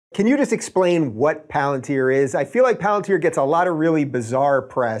Can you just explain what Palantir is? I feel like Palantir gets a lot of really bizarre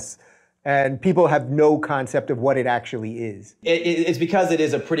press, and people have no concept of what it actually is. It's because it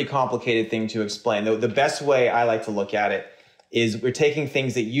is a pretty complicated thing to explain. The best way I like to look at it is we're taking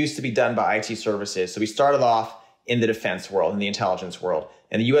things that used to be done by IT services. So we started off in the defense world, in the intelligence world,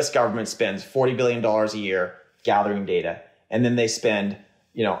 and the US government spends $40 billion a year gathering data. And then they spend,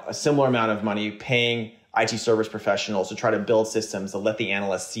 a similar amount of money paying IT service professionals to try to build systems to let the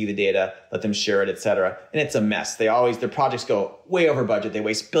analysts see the data, let them share it, et cetera. And it's a mess. Their projects go way over budget. They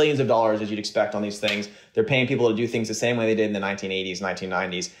waste billions of dollars, as you'd expect, on these things. They're paying people to do things the same way they did in the 1980s,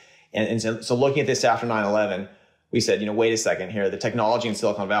 1990s. And so looking at this after 9/11, we said, wait a second here. The technology in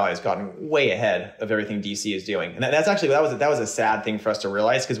Silicon Valley has gotten way ahead of everything DC is doing. And that was a sad thing for us to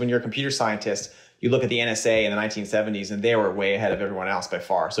realize, because when you're a computer scientist, you look at the NSA in the 1970s, and they were way ahead of everyone else by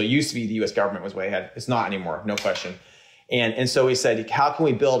far. So it used to be the US government was way ahead. It's not anymore, no question. And so we said, how can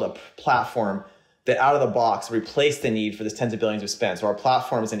we build a platform that out of the box replace the need for this tens of billions of spend? So our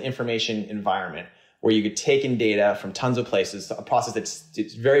platform is an information environment where you could take in data from tons of places, a process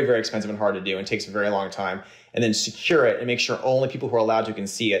it's very, very expensive and hard to do and takes a very long time, and then secure it and make sure only people who are allowed to can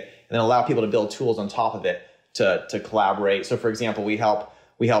see it, and then allow people to build tools on top of it to collaborate. So for example, we help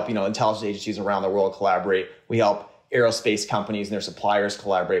intelligence agencies around the world collaborate. We help aerospace companies and their suppliers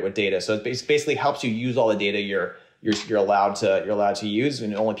collaborate with data. So it basically helps you use all the data you're allowed to use,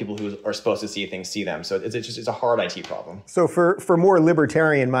 and only people who are supposed to see things see them. So it's a hard IT problem. So for more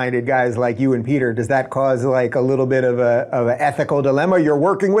libertarian-minded guys like you and Peter, does that cause like a little bit of an ethical dilemma? You're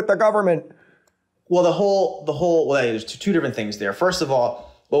working with the government. Well, there's two different things there. First of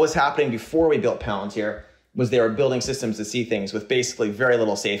all, what was happening before we built Palantir was they were building systems to see things with basically very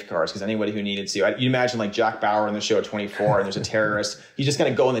little safeguards, because anybody who needed to. You imagine like Jack Bauer in the show 24, and there's a terrorist. He's just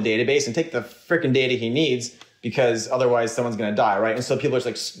going to go in the database and take the freaking data he needs, because otherwise someone's going to die, right? And so a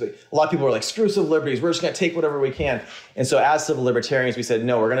lot of people are like, screw civil liberties. We're just going to take whatever we can. And so as civil libertarians, we said,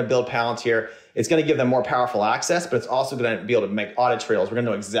 no, we're going to build Palantir. It's going to give them more powerful access, but it's also going to be able to make audit trails. We're going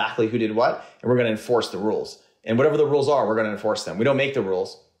to know exactly who did what, and we're going to enforce the rules. And whatever the rules are, we're going to enforce them. We don't make the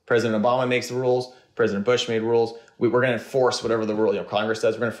rules. President Obama makes the rules. President Bush made rules. We're going to enforce whatever the rule Congress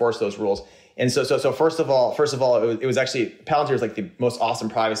does. We're going to enforce those rules. And so first of all, it was actually, Palantir is like the most awesome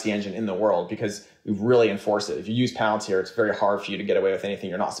privacy engine in the world, because we've really enforced it. If you use Palantir, it's very hard for you to get away with anything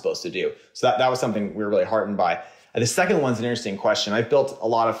you're not supposed to do. So that was something we were really heartened by. The second one's an interesting question. I've built a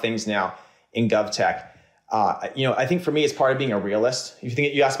lot of things now in GovTech. I think for me, it's part of being a realist. If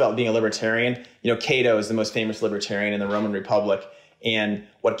you asked about being a libertarian, Cato is the most famous libertarian in the Roman Republic. And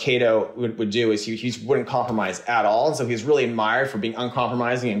what Cato would do is he wouldn't compromise at all. And so he was really admired for being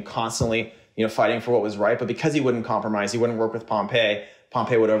uncompromising and constantly, fighting for what was right. But because he wouldn't compromise, he wouldn't work with Pompey.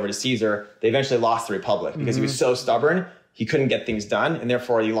 Pompey went over to Caesar. They eventually lost the Republic because he was so stubborn. He couldn't get things done. And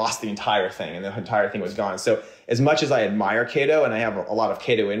therefore he lost the entire thing, and the entire thing was gone. So as much as I admire Cato, and I have a lot of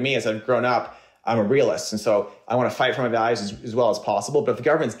Cato in me, as I've grown up, I'm a realist. And so I want to fight for my values as well as possible. But if the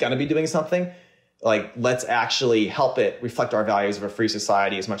government's going to be doing something, let's actually help it reflect our values of a free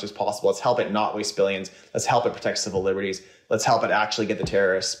society as much as possible. Let's help it not waste billions. Let's help it protect civil liberties. Let's help it actually get the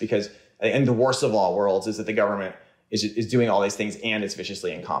terrorists, because in the worst of all worlds is that the government is doing all these things and it's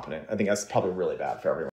viciously incompetent. I think that's probably really bad for everyone.